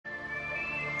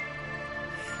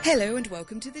Hello and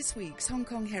welcome to this week's Hong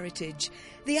Kong Heritage.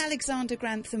 The Alexander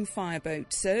Grantham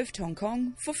fireboat served Hong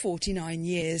Kong for 49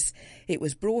 years. It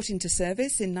was brought into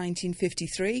service in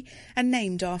 1953 and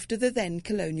named after the then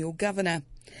colonial governor.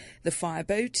 The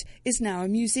fireboat is now a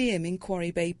museum in Quarry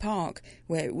Bay Park,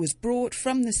 where it was brought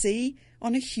from the sea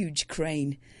on a huge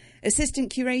crane.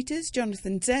 Assistant curators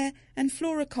Jonathan Tse and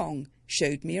Flora Kong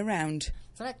showed me around.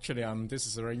 So actually, this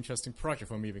is a very interesting project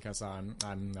for me because I've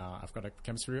got a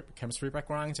chemistry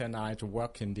background, and I had to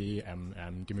work in the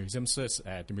museum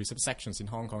sections in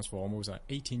Hong Kong for almost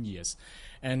 18 years,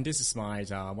 and this is my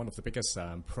one of the biggest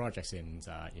projects in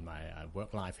my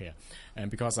work life here.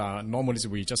 And because normally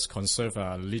we just conserve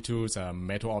little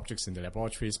metal objects in the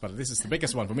laboratories, but this is the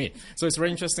biggest one for me. So it's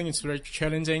very interesting, it's very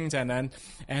challenging,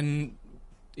 and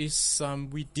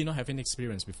we did not have any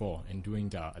experience before in doing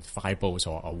the fireboats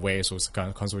or vessels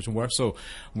conservation work, so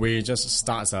we just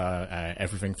start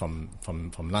everything from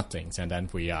nothing, and then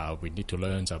we need to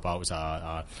learn about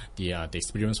the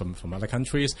experience from other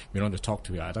countries. We want to talk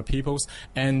to other peoples,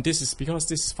 and this is because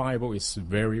this fireboat is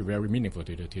very, very meaningful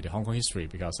to the Hong Kong history,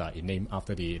 because it named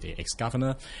after the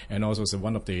ex-governor, and also it's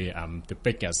one of the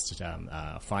biggest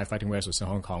firefighting vessels in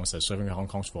Hong Kong, serving Hong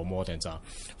Kong for more than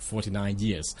 49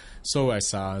 years. So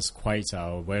it's quite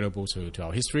valuable to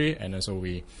our history, and so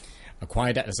we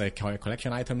acquired that as a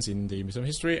collection items in the museum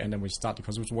history, and then we started the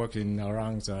conservation work in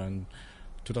around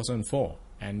 2004,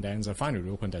 and then finally we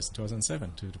opened as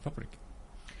 2007 to the public.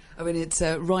 I mean, it's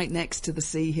right next to the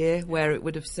sea here where it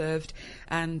would have served,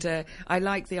 and I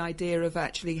like the idea of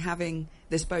actually having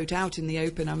this boat out in the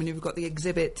open. I mean, we've got the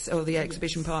exhibits or the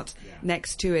exhibition parts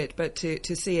next to it, but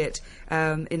to see it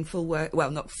in full work,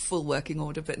 well, not full working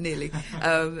order, but nearly.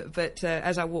 But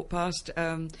as I walk past,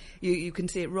 you can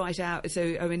see it right out.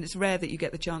 So, I mean, it's rare that you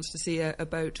get the chance to see a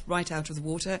boat right out of the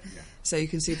water. Yeah. So you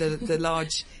can see the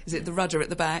large, is it the rudder at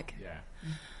the back? Yeah.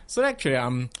 So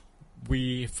actually,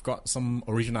 we've got some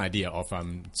original idea of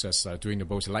just doing the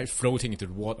boat like floating into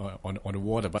the water on the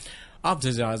water, but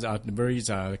after very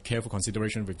careful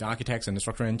consideration with the architects and the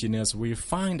structural engineers, we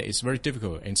find that it's very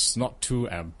difficult. It's not too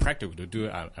practical to do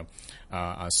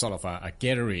a sort of a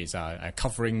galleries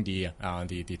covering the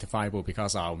fireboat,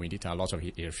 because we need a lot of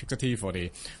electricity for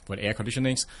the air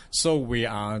conditionings. So we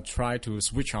try to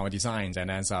switch our designs,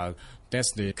 and as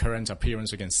that's the current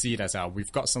appearance. You can see that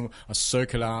we've got some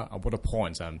circular water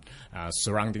points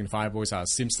surrounding the fireboats.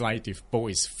 Seems like the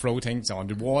boat is floating on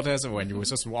the waters when you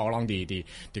just walk along the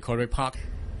Quarry Park.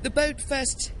 The boat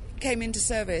first came into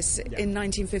service in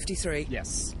 1953.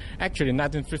 Yes. Actually, in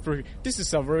 1953, this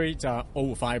is a very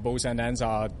old fireboat, and then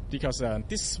because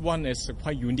this one is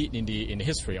quite unique in the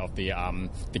history of the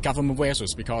government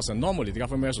vessels, because normally the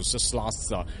government vessels just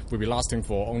will be lasting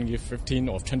for only 15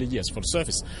 or 20 years for the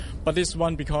service. But this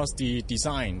one, because the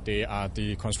design,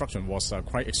 the construction was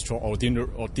quite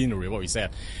extraordinary, what we said,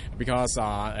 because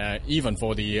even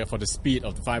for the speed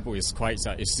of the fireboat is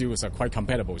still quite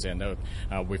compatible and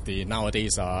with the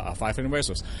nowadays firefighting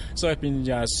vessels. So I've been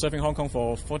serving Hong Kong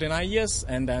for 49 years,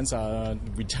 and then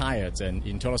retired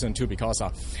in 2002, because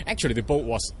actually the boat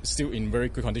was still in very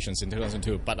good conditions in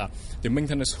 2002, but the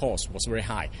maintenance cost was very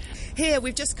high. Here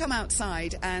we've just come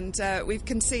outside, and we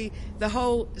can see the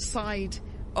whole side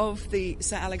of the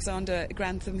Sir Alexander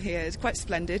Grantham here. It's quite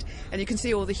splendid, and you can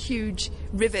see all the huge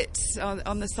rivets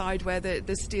on the side where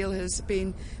the steel has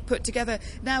been put together.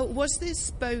 Now, was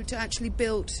this boat actually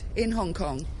built in Hong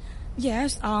Kong?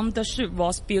 Yes, the ship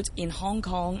was built in Hong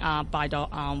Kong by the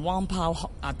Wang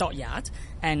Pao Dockyard,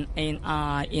 and in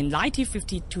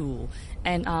 1952.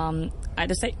 And at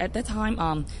that time,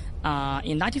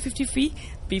 in 1953,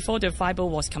 before the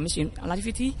fireboat was commissioned, in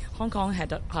 1950, Hong Kong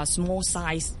had a small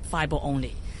size fireboat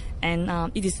only.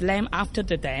 And it is named after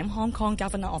the then Hong Kong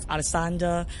governor of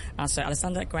Alexander, Sir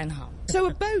Alexander Grantham. So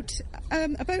a boat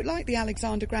like the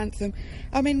Alexander Grantham,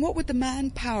 I mean, what would the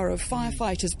manpower of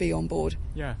firefighters be on board?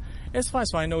 Yeah. As far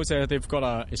as I know, they've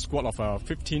got a squad of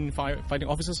 15 fighting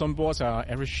officers on board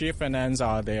every shift, and then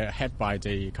they're head by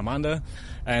the commander.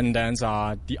 And then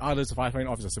the other firefighting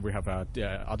officers, we have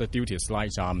other duties,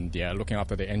 like they're looking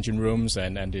after the engine rooms,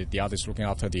 and the others looking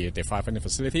after the firefighting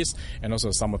facilities, and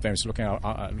also some of them is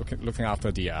looking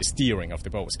after the steering of the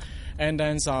boats. And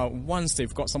then once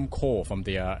they've got some call from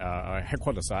the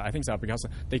headquarters, I think because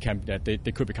they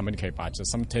could be communicated by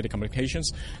just some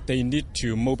telecommunications, they need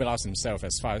to mobilize themselves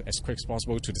as quick as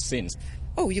possible to the scenes.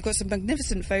 Oh, you've got some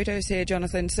magnificent photos here,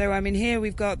 Jonathan. So, I mean, here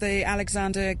we've got the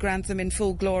Alexander Grantham in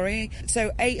full glory.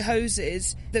 So 8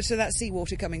 hoses, so that's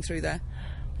seawater coming through there.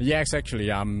 Yes,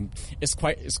 actually, it's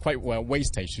quite well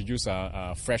wastage to use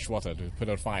fresh water to put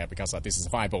out fire because this is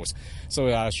fire boat.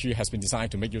 So she has been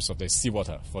designed to make use of the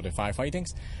seawater for the firefighting.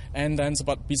 And then,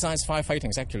 but besides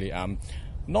firefighting, actually,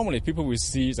 normally people will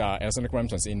see Alexander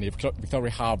Grantham in the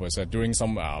Victoria Harbours during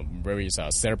some various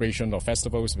celebration or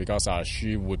festivals because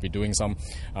she would be doing some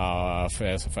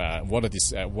water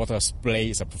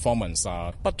displays performance.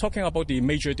 But talking about the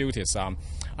major duties,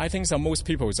 I think most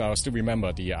people still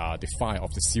remember the fire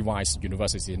of the Seawise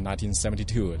University in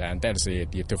 1972, and that is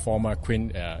the former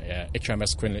Queen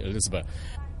HMS Queen Elizabeth.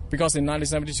 Because in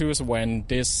 1972, when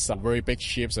this very big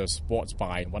ships was bought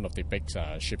by one of the big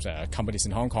ships companies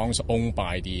in Hong Kong, owned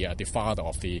by the father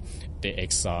of the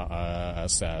ex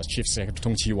chief executive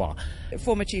Tung Chee Hwa.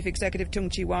 Former chief executive Tung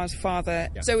Chee Hwa's father.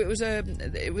 Yeah. So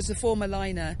it was a former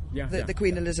liner, the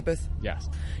Queen Elizabeth. Yes,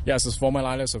 it's the former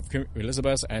liners of Queen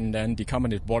Elizabeth, and then the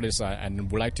company bought it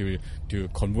and would like to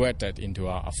convert that into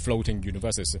a floating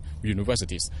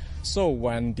universities. So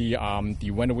when the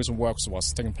renovation works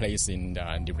was taking place in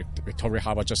the Victoria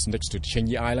Harbour just next to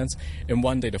Changi Islands, and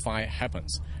one day the fire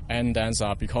happens, and then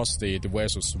because the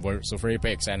waves were so very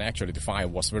big, and actually the fire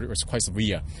was quite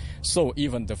severe, so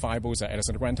even the fire boats at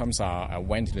Alexander Grantham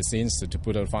went to the scenes to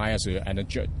put out fires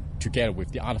together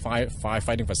with the other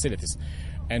firefighting facilities.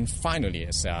 And finally,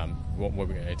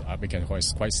 we can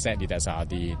quite sadly that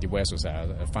the vessel was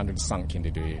finally sunk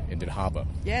into the harbour.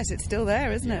 Yes, it's still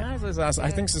there, isn't it? I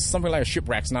think it's something like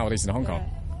shipwrecks nowadays in Hong Kong.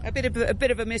 A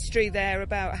bit of a mystery there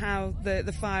about how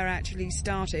the fire actually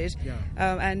started,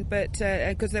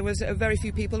 because there was very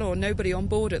few people or nobody on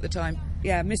board at the time.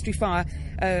 Yeah, mystery fire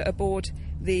aboard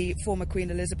the former Queen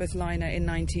Elizabeth liner in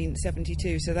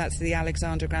 1972. So that's the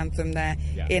Alexander Grantham there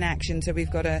in action. So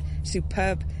we've got a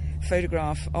superb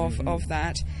photograph of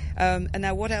that. And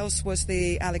now, what else was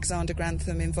the Alexander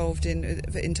Grantham involved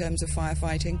in terms of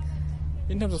firefighting?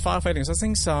 In terms of firefighting, I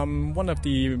think one of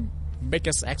the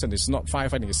biggest accident is not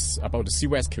firefighting; it's about the sea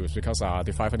rescues, because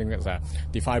the firefighting,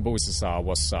 the fire boats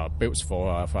was built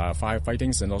for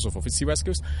firefighting and also for sea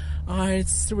rescues. I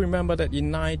still remember that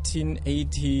in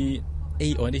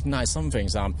 1988 or 89 something,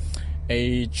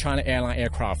 a China airline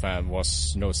aircraft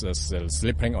was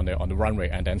slipping on the runway,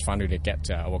 and then finally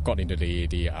got into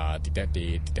the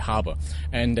harbour,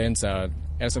 and then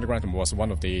Alexander Grantham was one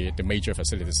of the major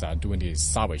facilities doing the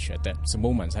salvage at that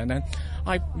moment. And then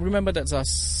I remember that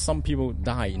some people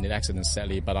died in the accident,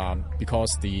 sadly, but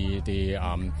because of the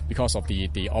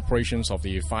operations of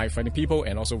the firefighting people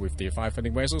and also with the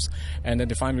firefighting vessels, and then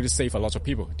they finally saved a lot of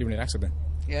people during the accident.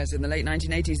 Yes, in the late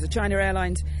 1980s, the China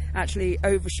Airlines actually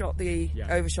overshot the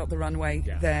runway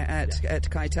there at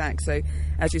Kai Tak. So,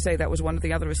 as you say, that was one of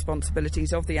the other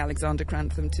responsibilities of the Alexander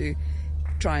Grantham to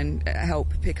try and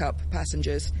help pick up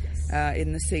passengers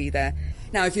in the sea there.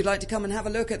 Now, if you'd like to come and have a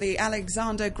look at the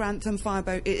Alexander Grantham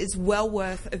fireboat, it is well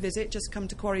worth a visit. Just come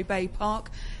to Quarry Bay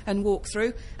Park and walk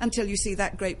through until you see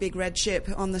that great big red ship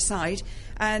on the side.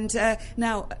 And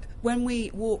now, when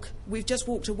we walk, we've just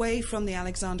walked away from the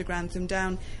Alexander Grantham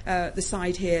down the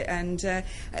side here, and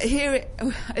here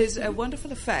is a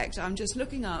wonderful effect. I'm just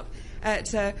looking up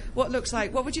at what looks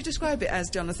like, what would you describe it as,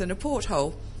 Jonathan, a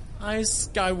porthole?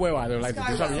 Skywell, I don't like to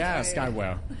describe. Yeah,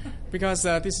 Skywell. Because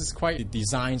this is quite the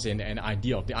design and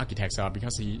idea of the architects,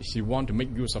 because he want to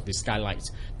make use of the skylight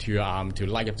to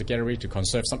light up the gallery, to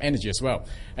conserve some energy as well.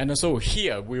 And so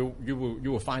here you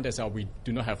will find that we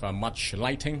do not have much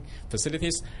lighting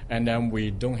facilities, and then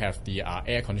we don't have the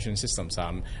air conditioning systems,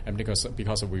 and because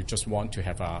we just want to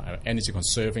have energy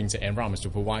conserving environments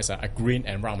to provide a green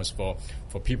environment for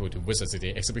people to visit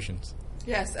the exhibitions.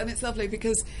 Yes, and it's lovely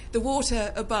because the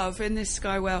water above in this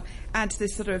skywell adds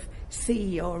this sort of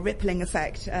sea or rippling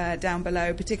effect down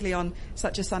below, particularly on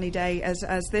such a sunny day as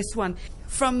this one.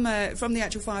 From the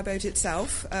actual fireboat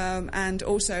itself, and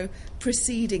also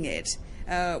preceding it,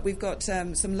 we've got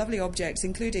some lovely objects,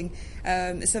 including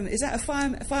some. Is that a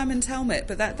fireman's helmet?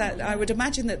 But that I would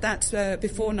imagine that's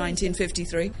before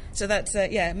 1953. So that's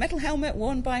metal helmet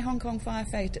worn by Hong Kong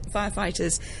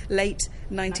firefighters late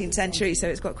 19th century. So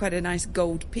it's got quite a nice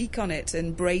gold peak on it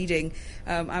and braiding.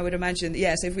 I would imagine.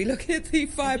 Yes, if we look at the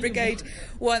fire brigade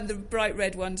one, the bright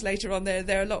red ones later on,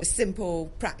 they're a lot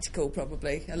simple, practical,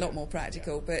 probably a lot more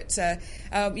practical. But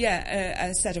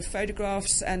a set of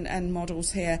photographs and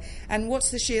models here. And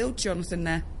what's the shield, Jonathan,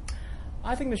 there?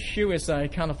 I think the show is a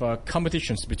kind of a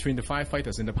competitions between the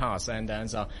firefighters in the past, and then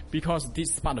because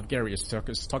this part of gallery is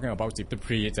talking about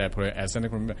the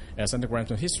Alexander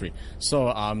Grantham history.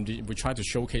 So we try to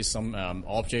showcase some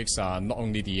objects, not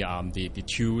only the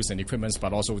tools and equipments,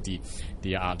 but also the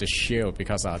show,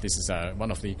 because this is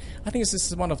one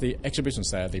of the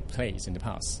exhibitions they played in the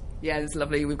past. Yeah, it's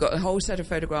lovely. We've got a whole set of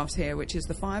photographs here, which is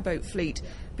the fireboat fleet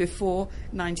before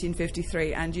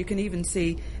 1953, and you can even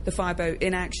see the fireboat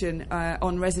in action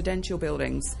on residential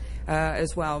buildings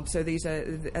as well. So these are,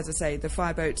 as I say, the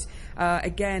fireboats.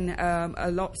 Again, a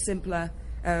lot simpler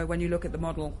when you look at the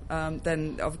model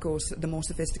than, of course, the more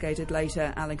sophisticated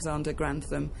later Alexander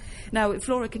Grantham. Now,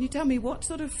 Flora, can you tell me what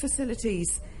sort of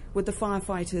facilities would the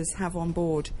firefighters have on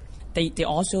board? They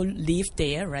also live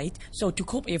there, right? So to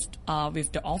cope with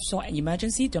the offshore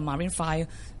emergency, the marine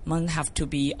firemen have to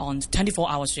be on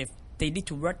 24-hour shift. They need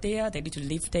to work there. They need to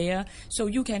live there. So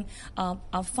you can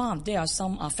farm. There are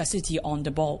some facility on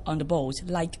the boat,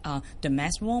 like the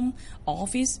mess room,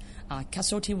 office,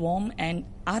 casualty room, and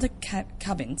other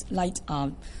cabins, like.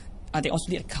 They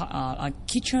also need a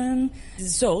kitchen.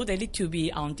 So they need to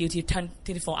be on duty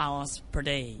 24 hours per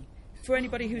day. For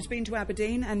anybody who's been to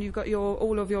Aberdeen, and you've got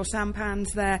all of your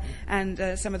sampans there,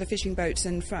 and some of the fishing boats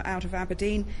out of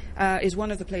Aberdeen, is one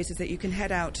of the places that you can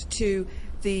head out to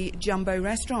the Jumbo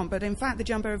restaurant. But in fact, the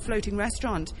Jumbo floating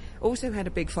restaurant also had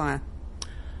a big fire.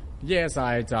 Yes,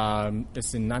 it's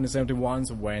in 1971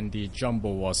 when the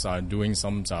Jumbo was doing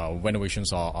some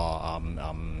renovations or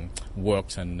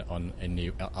works in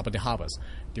the Aberdeen harbours.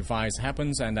 The fires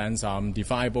happens, and then the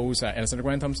fireboats, Alexander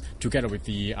Grantham's, together with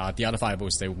the other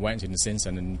fireboats, they went in the scenes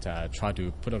and tried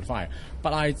to put out the fire.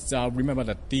 But I remember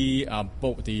that the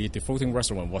floating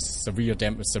restaurant was severely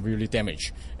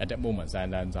damaged at that moment,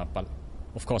 and but.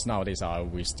 Of course, nowadays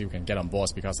we still can get on board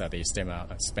because they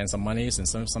spend some money and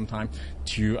some time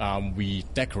to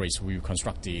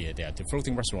reconstruct the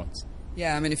floating restaurants.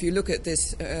 Yeah, I mean, if you look at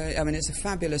this, it's a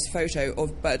fabulous photo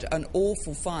but an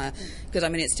awful fire, because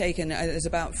it's taken. There's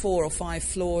about 4 or 5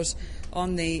 floors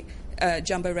on the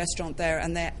Jumbo restaurant there,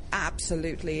 and they're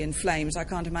absolutely in flames. I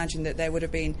can't imagine that there would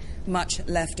have been much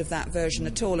left of that version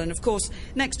at all. And of course,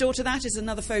 next door to that is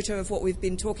another photo of what we've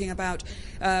been talking about,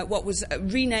 what was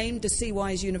renamed the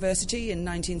Seawise University in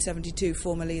 1972,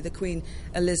 formerly the Queen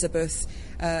Elizabeth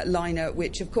liner,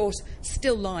 which of course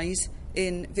still lies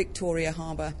in Victoria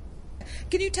Harbour.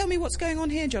 Can you tell me what's going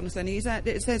on here, Jonathan? It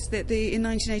says that in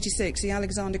 1986, the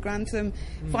Alexander Grantham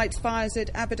fights fires at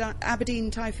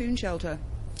Aberdeen Typhoon Shelter.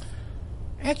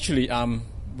 Actually,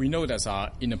 we know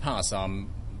that in the past,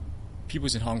 people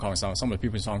in Hong Kong, some of the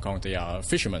people in Hong Kong, they are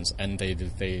fishermen, and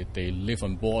they live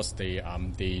on boards. They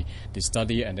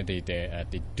study, and then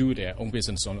they do their own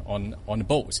business on the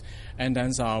boats. And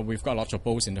then we've got lots of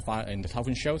boats in the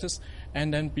typhoon shelters.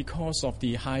 And then because of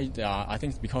the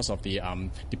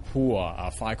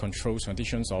poor fire control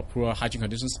conditions or poor hygiene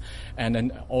conditions, and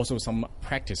then also some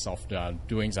practice of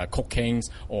doing cooking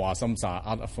or some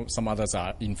others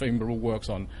inflammable works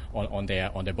on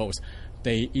their boats,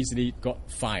 they easily got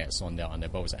fires on their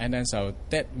boats. And then so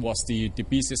that was the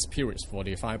busiest period for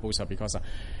the fire boats, because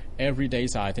every day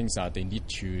I think they need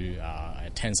to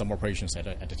attend some operations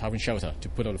at the typhoon shelter to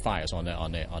put out the fires on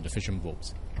the fishing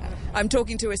boats. I'm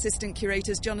talking to assistant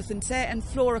curators Jonathan Tse and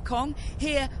Flora Kong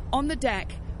here on the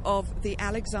deck of the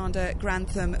Alexander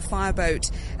Grantham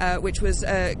fireboat, which was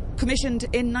commissioned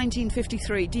in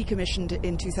 1953, decommissioned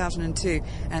in 2002,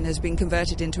 and has been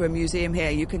converted into a museum here.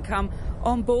 You can come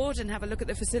on board and have a look at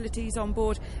the facilities on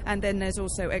board, and then there's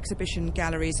also exhibition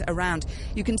galleries around.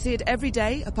 You can see it every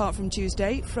day, apart from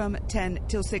Tuesday, from 10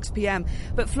 till 6 p.m.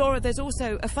 But Flora, there's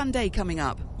also a fun day coming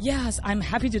up. Yes, I'm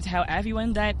happy to tell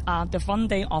everyone that the fun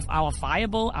day of our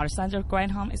fireboat, Alexander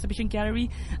Grantham Exhibition Gallery,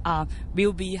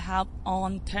 will be held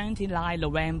on 29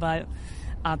 November,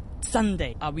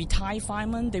 Sunday. Retired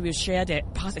firemen, they will share their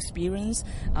past experience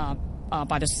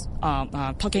by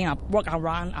talking work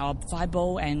around our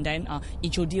fireboat, and then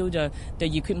introduce the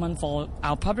equipment for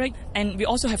our public. And we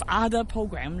also have other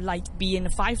programs like being a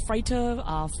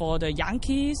firefighter for the young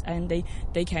kids, and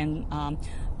they can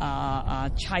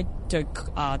try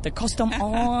the costume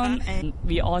on. And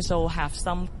we also have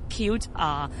some cute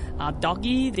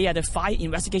doggy. They are the fire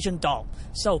investigation dog,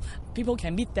 so people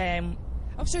can meet them.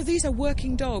 Oh, so these are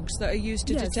working dogs that are used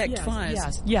to detect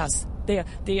fires? Yes.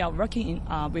 They are working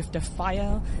with the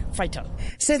firefighter.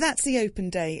 So that's the open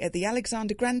day at the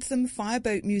Alexander Grantham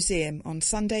Fireboat Museum on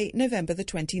Sunday, November the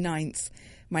 29th.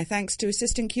 My thanks to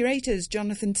assistant curators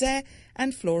Jonathan Tse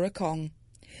and Flora Kong.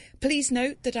 Please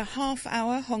note that a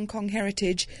half-hour Hong Kong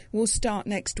Heritage will start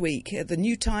next week at the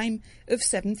new time of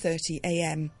 7:30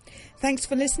 a.m. Thanks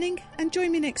for listening, and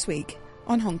join me next week.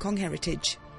 on Hong Kong Heritage.